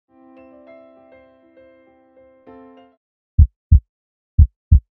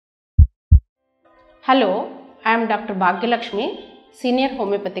Hello, I am Dr. Bhagyalakshmi, Senior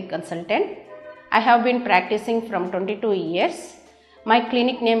Homeopathic Consultant. I have been practicing from 22 years. My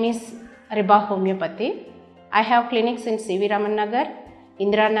clinic name is Ribha Homeopathy. I have clinics in Raman Nagar,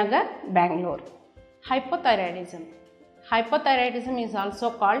 Nagar, Bengaluru. Hypothyroidism. Hypothyroidism is also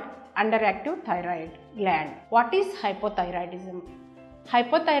called underactive thyroid gland. What is hypothyroidism?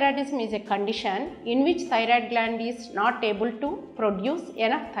 Hypothyroidism is a condition in which thyroid gland is not able to produce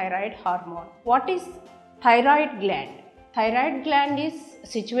enough thyroid hormone. What is thyroid gland? Thyroid gland is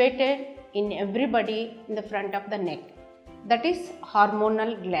situated in everybody in the front of the neck. That is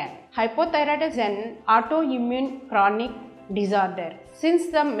hormonal gland. Hypothyroid is an autoimmune chronic disorder.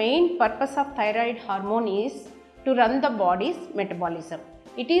 Since the main purpose of thyroid hormone is to run the body's metabolism,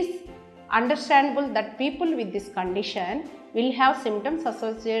 it is understandable that people with this condition will have symptoms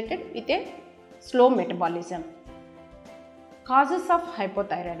associated with a slow metabolism. Causes of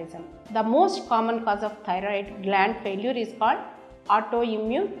hypothyroidism. The most common cause of thyroid gland failure is called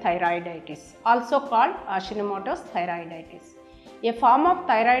autoimmune thyroiditis, also called Hashimoto's thyroiditis, a form of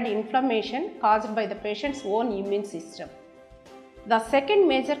thyroid inflammation caused by the patient's own immune system. The second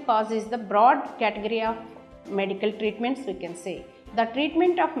major cause is the broad category of medical treatments, we can say. The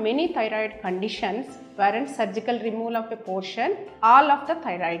treatment of many thyroid conditions warrants surgical removal of a portion, all of the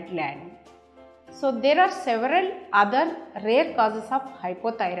thyroid gland. So there are several other rare causes of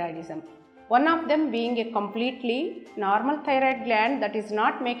hypothyroidism. One of them being a completely normal thyroid gland that is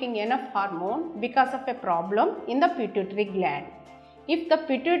not making enough hormone because of a problem in the pituitary gland. If the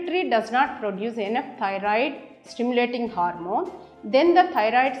pituitary does not produce enough thyroid stimulating hormone, then the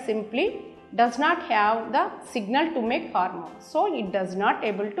thyroid simply does not have the signal to make hormone, so it does not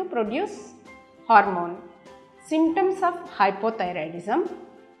able to produce hormone. Symptoms of hypothyroidism: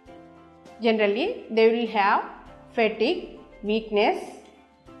 generally they will have fatigue, weakness,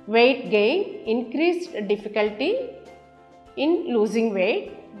 weight gain, increased difficulty in losing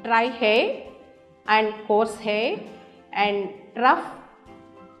weight, dry hair and coarse hair, and rough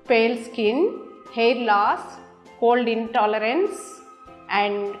pale skin, hair loss, cold intolerance,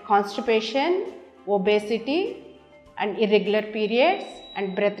 and constipation, obesity, and irregular periods,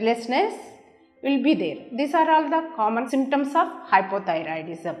 and breathlessness will be there. These are all the common symptoms of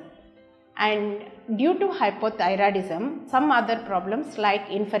hypothyroidism. And due to hypothyroidism, some other problems like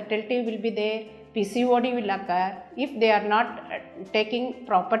infertility will be there, PCOD will occur if they are not taking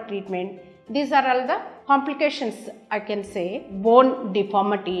proper treatment. These are all the complications, I can say. Bone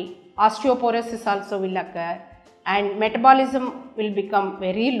deformity, osteoporosis also will occur, and metabolism will become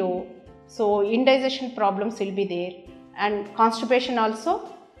very low, so indigestion problems will be there, and constipation also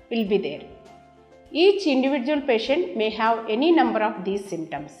will be there. Each individual patient may have any number of these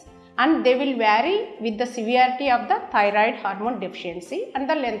symptoms, and they will vary with the severity of the thyroid hormone deficiency and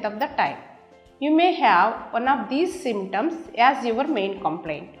the length of the time. You may have one of these symptoms as your main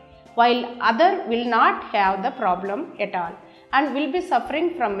complaint, while other will not have the problem at all and will be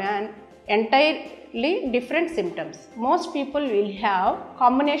suffering from an entirely different symptoms. Most people will have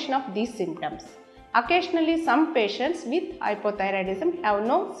combination of these symptoms. Occasionally some patients with hypothyroidism have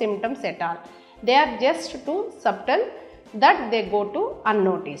no symptoms at all. They are just too subtle that they go to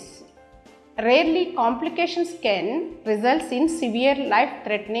unnoticed. Rarely complications can result in severe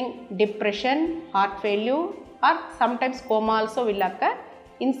life-threatening depression, heart failure, or sometimes coma also will occur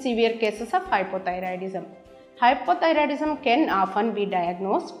in severe cases of hypothyroidism. Hypothyroidism can often be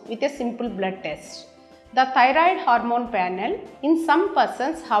diagnosed with a simple blood test. The thyroid hormone panel, in some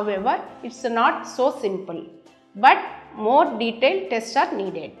persons, however, it's not so simple, but more detailed tests are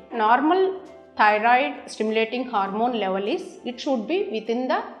needed. Normal thyroid stimulating hormone level is, it should be within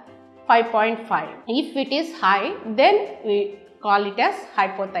the 5.5. If it is high, then we call it as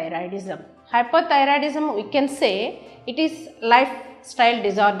hypothyroidism. Hypothyroidism, we can say it is lifestyle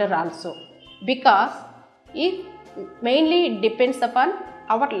disorder also, because it depends upon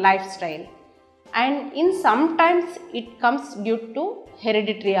our lifestyle, and in sometimes it comes due to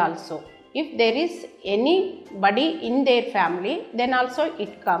hereditary also. If there is anybody in their family, then also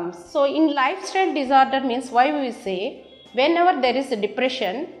it comes. So in lifestyle disorder means, why we say whenever there is a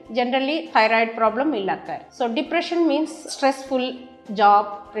depression, generally thyroid problem will occur. So depression means stressful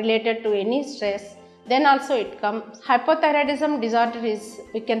job related to any stress, then also it comes. Hypothyroidism disorder is,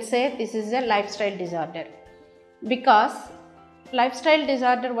 we can say this is a lifestyle disorder, because lifestyle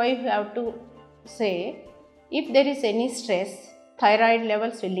disorder, why we have to say, if there is any stress, thyroid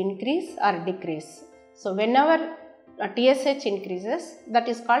levels will increase or decrease. So whenever a TSH increases, that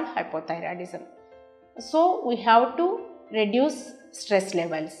is called hypothyroidism. So we have to reduce stress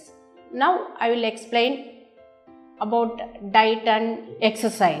levels. Now I will explain about diet and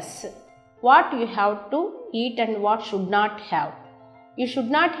exercise. what you have to eat and what should not have. You should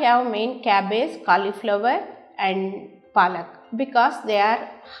not have main cabbage, cauliflower and palak because they are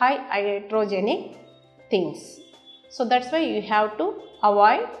high iatrogenic things. So that's why you have to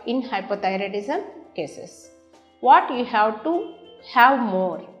avoid in hypothyroidism cases. What you have to have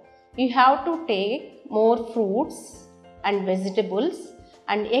more? You have to take more fruits and vegetables,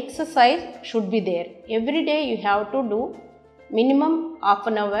 and exercise should be there. Every day you have to do minimum half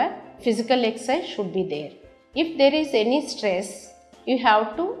an hour physical exercise should be there. If there is any stress, you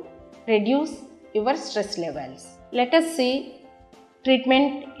have to reduce your stress levels. Let us see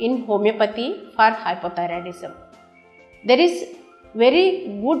treatment in homeopathy for hypothyroidism. There is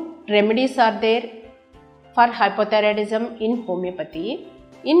very good remedies are there for hypothyroidism in homeopathy.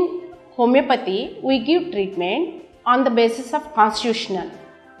 In homeopathy, we give treatment on the basis of constitutional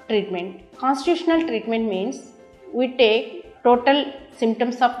treatment. Constitutional treatment means we take total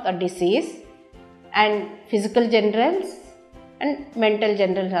symptoms of the disease and physical generals and mental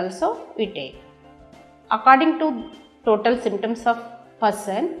generals also we take. According to total symptoms of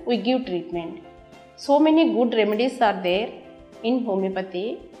person, we give treatment. So many good remedies are there in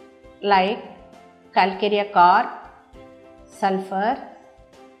homeopathy like calcarea carb, sulfur,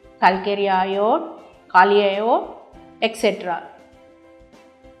 calcarea iode, kali iode, etc.